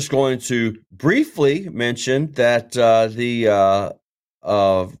 I'm just going to briefly mention that the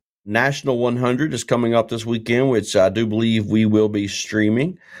National 100 is coming up this weekend, which I do believe we will be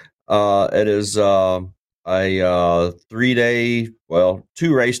streaming. It is a 3-day,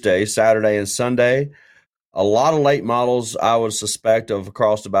 2 race days, Saturday and Sunday. A lot of late models, I would suspect, of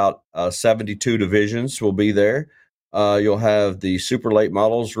across about 72 divisions will be there. You'll have the super late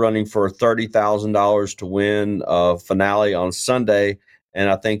models running for $30,000 to win a finale on Sunday. And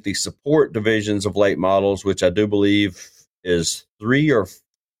I think the support divisions of late models, which I do believe is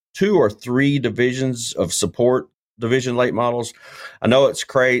 2 or 3 divisions of support division late models. I know it's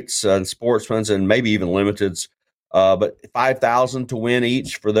crates and sportsmen's and maybe even limiteds, but $5,000 to win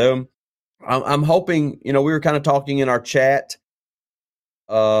each for them. I'm hoping, we were kind of talking in our chat,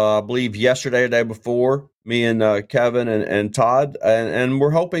 I believe yesterday or the day before, me and Kevin and Todd, and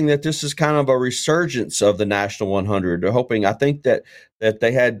we're hoping that this is kind of a resurgence of the National 100. I think that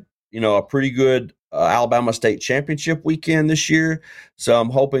they had, a pretty good Alabama State Championship weekend this year. So I'm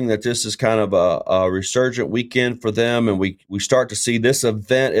hoping that this is kind of a resurgent weekend for them, and we start to see this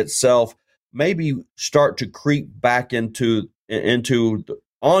event itself maybe start to creep back onto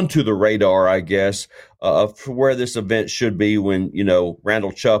the radar, I guess, for where this event should be when,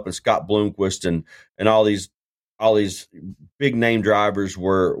 Randall Chupp and Scott Bloomquist and all these big name drivers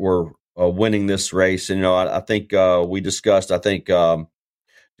were winning this race. And, I think we discussed,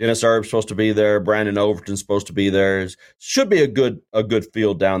 Dennis Erb's supposed to be there. Brandon Overton's supposed to be there. Should be a good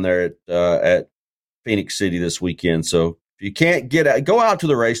field down there at Phoenix City this weekend. So if you can't go out to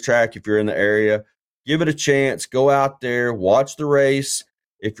the racetrack if you're in the area. Give it a chance. Go out there, watch the race.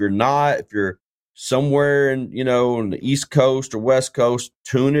 If you're somewhere in the East Coast or West Coast,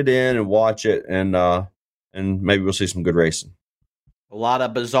 tune it in and watch it, and maybe we'll see some good racing. A lot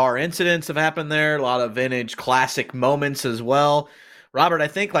of bizarre incidents have happened there. A lot of vintage classic moments as well. Robert, I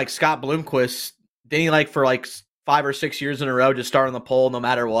think like Scott Bloomquist, didn't he for 5 or 6 years in a row just start on the pole no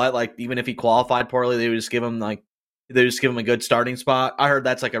matter what? Like even if he qualified poorly, they would just give him a good starting spot. I heard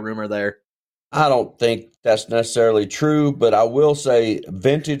that's like a rumor there. I don't think that's necessarily true, but I will say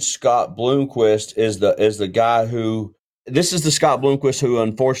vintage Scott Bloomquist is the guy who this is the Scott Bloomquist who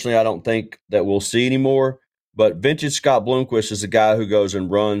unfortunately I don't think that we'll see anymore. But vintage Scott Bloomquist is the guy who goes and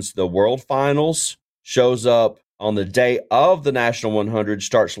runs the World Finals, shows up on the day of the National 100,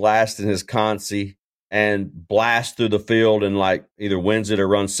 starts last in his Consi, and blasts through the field and either wins it or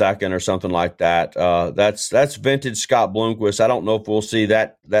runs second or something like that. That's vintage Scott Bloomquist. I don't know if we'll see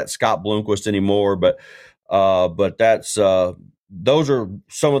that Scott Bloomquist anymore, but that's those are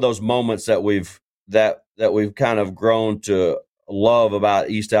some of those moments that we've kind of grown to love about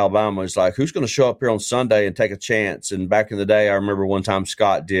East Alabama is like, who's going to show up here on Sunday and take a chance? And back in the day, I remember one time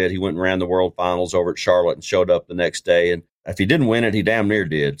Scott did. He went and ran the World Finals over at Charlotte and showed up the next day. And if he didn't win it, he damn near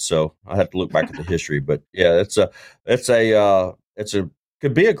did. So I have to look back at the history. But yeah,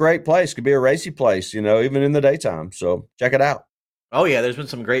 could be a great place, could be a racy place, even in the daytime. So check it out. Oh yeah, there's been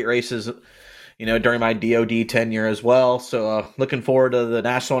some great races, during my DOD tenure as well. So looking forward to the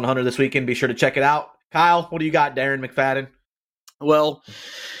National 100 this weekend. Be sure to check it out. Kyle, what do you got, Darren McFadden? Well,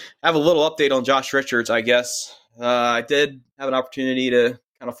 I have a little update on Josh Richards, I guess. I did have an opportunity to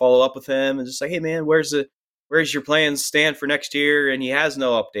kind of follow up with him and just say, hey, man, where's your plans stand for next year? And he has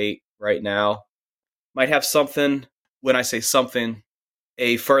no update right now. Might have something, when I say something,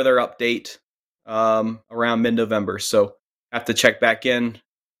 a further update around mid-November. So I have to check back in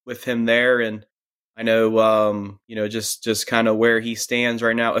with him there. And I know, just kind of where he stands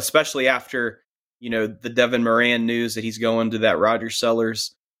right now, especially after the Devin Moran news that he's going to that Roger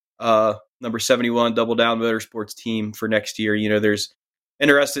Sellers number 71 Double Down Motorsports team for next year. There's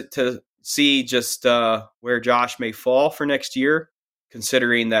interested to see just where Josh may fall for next year,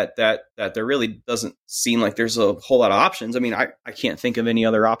 considering that there really doesn't seem like there's a whole lot of options. I mean, I can't think of any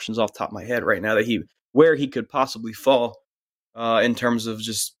other options off the top of my head right now where he could possibly fall in terms of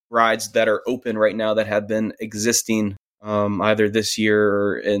just rides that are open right now that have been existing either this year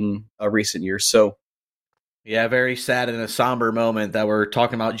or in recent years. So, yeah, very sad and a somber moment that we're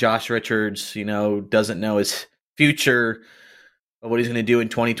talking about Josh Richards, doesn't know his future, what he's going to do in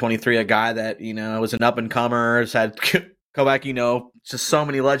 2023. A guy that, was an up-and-comer, has had go back, just so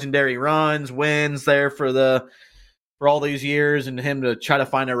many legendary runs, wins there for all these years, and him to try to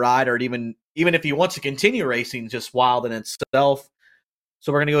find a ride, or even if he wants to continue racing, just wild in itself.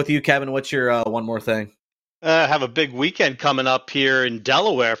 So we're going to go with you, Kevin. What's your one more thing? Have a big weekend coming up here in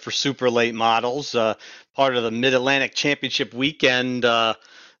Delaware for super late models. Part of the Mid-Atlantic Championship weekend.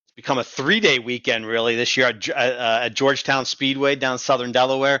 It's become a 3-day weekend, really, this year at Georgetown Speedway down southern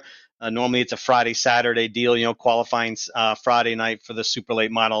Delaware. Normally it's a Friday, Saturday deal, qualifying Friday night for the super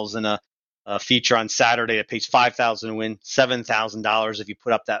late models, and a feature on Saturday that pays $5,000 to win, $7,000 if you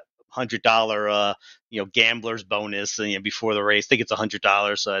put up that $100 gambler's bonus before the race. I think it's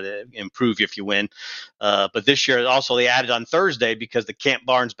 $100 to improve you if you win. But this year also they added on Thursday, because the Camp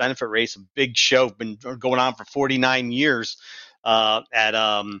Barnes benefit race, a big show, been going on for 49 years at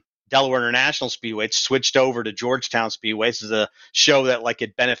Delaware International Speedway. It's switched over to Georgetown Speedway. This is a show that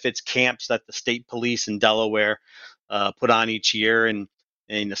it benefits camps that the state police in Delaware put on each year, and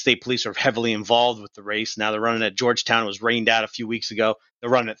the state police are heavily involved with the race. Now they're running at Georgetown. It was rained out a few weeks ago. They're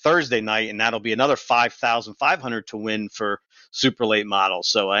running it Thursday night, and that'll be another $5,500 to win for super late models.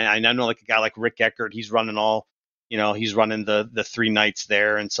 So I know a guy like Rick Eckert, he's running he's running the 3 nights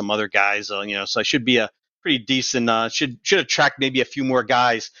there, and some other guys, so it should be a pretty decent, should attract maybe a few more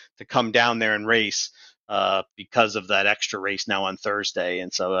guys to come down there and race because of that extra race now on Thursday.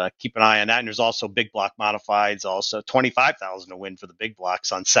 And so keep an eye on that. And there's also big block modifieds, also $25,000 to win for the big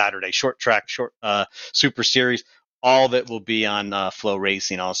blocks on Saturday. Short track, super series. All of it will be on Flow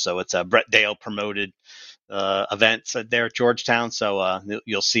Racing. Also, it's a Brett Dale promoted event there at Georgetown. So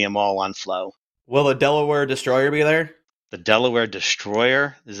you'll see them all on Flow. Will the Delaware Destroyer be there? The Delaware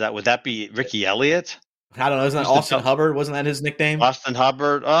Destroyer? Would that be Ricky Elliott? I don't know. Isn't that Austin Hubbard? Wasn't that his nickname? Austin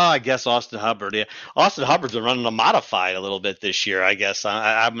Hubbard. Oh, I guess Austin Hubbard. Yeah, Austin Hubbard's been running a modified a little bit this year, I guess.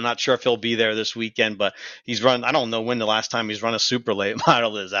 I'm not sure if he'll be there this weekend, but he's run. I don't know when the last time he's run a super late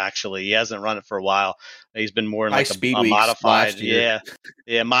model is. Actually, he hasn't run it for a while. He's been more in a modified. Yeah,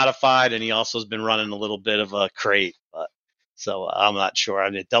 modified, and he also has been running a little bit of a crate. But so I'm not sure.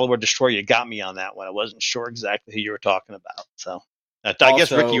 Delaware Destroyer, you got me on that one. I wasn't sure exactly who you were talking about. So. I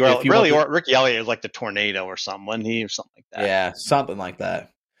guess Ricky Elliott is like the Tornado or something, wasn't he, or something like that? Yeah, something like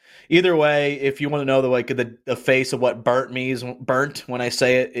that. Either way, if you want to know the face of what burnt means, burnt when I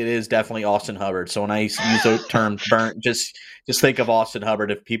say it, it is definitely Austin Hubbard. So when I use the term burnt, just think of Austin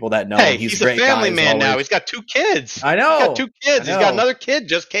Hubbard. If people that know him, he's a great family man now. He's got 2 kids. I know. He's got 2 kids. He's got another kid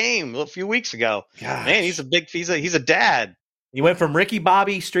just came a few weeks ago. Gosh. Man, he's a dad. He went from Ricky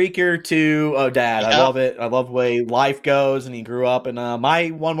Bobby Streaker to dad. Yep. I love it. I love the way life goes, and he grew up. And my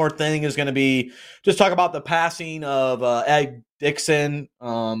one more thing is going to be just talk about the passing of Ed Dixon,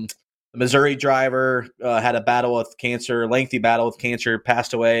 the Missouri driver. Had a battle with cancer, lengthy battle with cancer.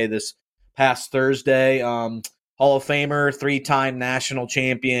 Passed away this past Thursday. Hall of Famer, 3-time national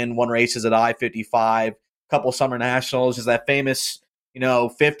champion, won races at I-55, couple summer nationals. Is that famous,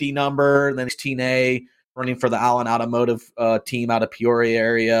 50 number? And then he's Teen A, running for the Allen Automotive team out of Peoria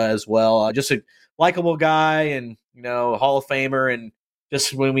area as well. Just a likable guy, and Hall of Famer, and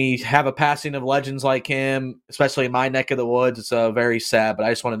just when we have a passing of legends like him, especially in my neck of the woods, it's very sad. But I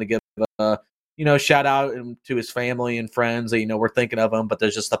just wanted to give a shout out to his family and friends that we're thinking of him. But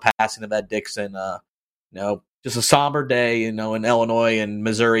there's just the passing of Ed Dixon. Just a somber day, in Illinois and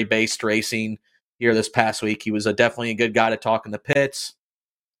Missouri based racing here this past week. He was definitely a good guy to talk in the pits.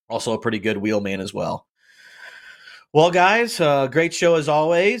 Also a pretty good wheelman as well. Well, guys, great show as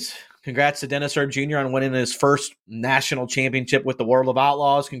always. Congrats to Dennis Erb Jr. on winning his first national championship with the World of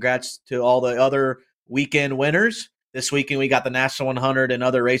Outlaws. Congrats to all the other weekend winners. This weekend we got the National 100 and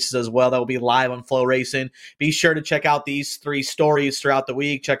other races as well that will be live on Flow Racing. Be sure to check out these 3 stories throughout the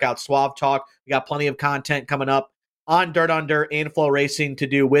week. Check out Suave Talk. We got plenty of content coming up on Dirt on Dirt and Flow Racing to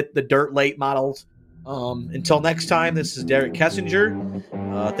do with the Dirt Late models. Until next time, this is Derek Kessinger.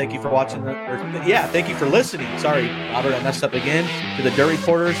 Thank you for watching. Thank you for listening. Sorry, Robert, I messed up again. To the Dirt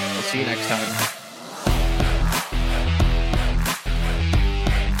Reporters. We'll see you next time.